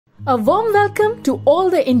A warm welcome to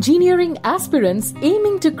all the engineering aspirants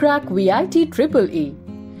aiming to crack VITEE EEE.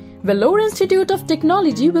 Vellore Institute of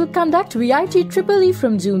Technology will conduct VITEE EEE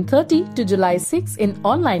from June 30 to July 6 in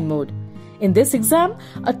online mode. In this exam,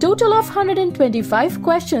 a total of 125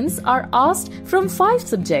 questions are asked from 5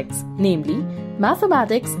 subjects, namely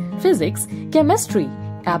Mathematics, Physics, Chemistry,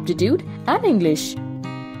 Aptitude and English.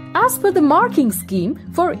 As per the marking scheme,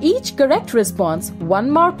 for each correct response,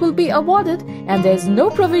 1 mark will be awarded and there is no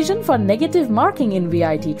provision for negative marking in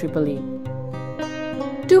VITEE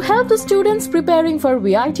EEE. To help the students preparing for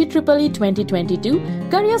VITEE EEE 2022,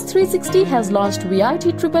 Careers 360 has launched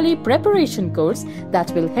VITEE EEE Preparation Course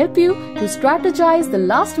that will help you to strategize the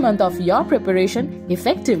last month of your preparation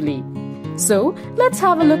effectively. So, let's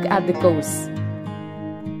have a look at the course.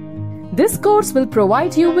 This course will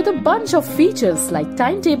provide you with a bunch of features like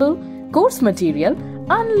timetable, course material,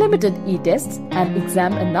 unlimited e-tests and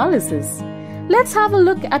exam analysis. Let's have a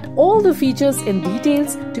look at all the features in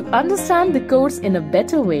details to understand the course in a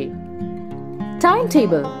better way.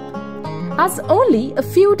 Timetable. As only a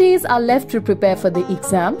few days are left to prepare for the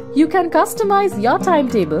exam, you can customize your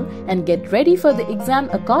timetable and get ready for the exam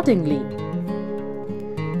accordingly.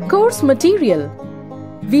 Course material.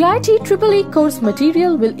 VITEE EEE course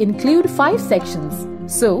material will include 5 sections.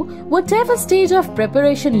 So, whatever stage of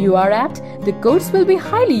preparation you are at, the course will be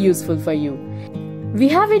highly useful for you. We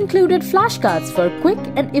have included flashcards for quick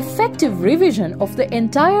and effective revision of the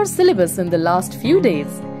entire syllabus in the last few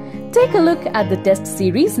days. Take a look at the test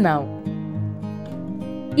series now.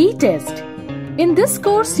 E-test. In this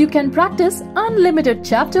course, you can practice unlimited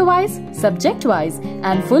chapter-wise, subject-wise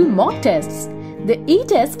and full mock tests. The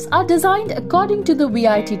e-tests are designed according to the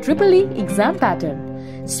VITEE EEE exam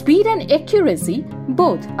pattern. Speed and accuracy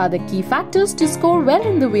both are the key factors to score well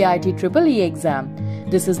in the VITEE EEE exam.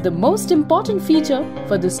 This is the most important feature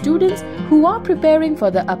for the students who are preparing for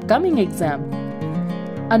the upcoming exam.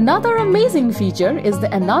 Another amazing feature is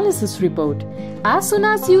the analysis report. As soon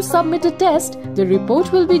as you submit a test, the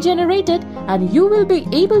report will be generated and you will be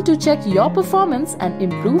able to check your performance and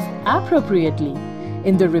improve appropriately.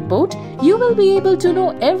 In the report, you will be able to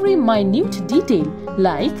know every minute detail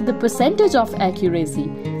like the percentage of accuracy,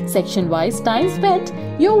 section-wise time spent,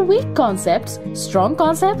 your weak concepts, strong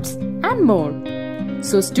concepts and more.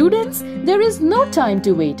 So students, there is no time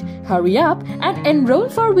to wait. Hurry up and enroll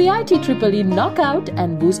for VITEE EEE Knockout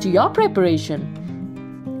and boost your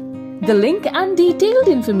preparation. The link and detailed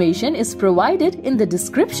information is provided in the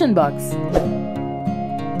description box.